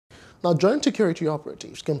Now, joint security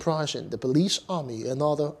operatives comprising the police, army, and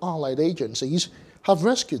other allied agencies have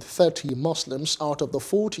rescued 30 Muslims out of the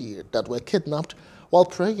 40 that were kidnapped while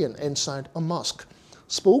praying inside a mosque.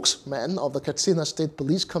 Spokesman of the Katsina State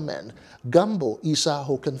Police Command, Gambo Isa,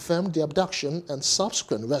 who confirmed the abduction and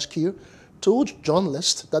subsequent rescue, told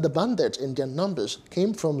journalists that the bandits in their numbers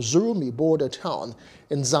came from Zurumi border town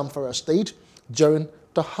in Zamfara State during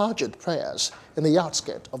the Hajj prayers in the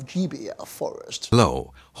outskirts of Gibeah Forest.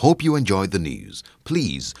 Hello, hope you enjoyed the news.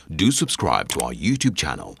 Please do subscribe to our YouTube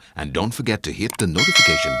channel and don't forget to hit the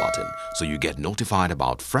notification button so you get notified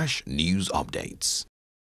about fresh news updates.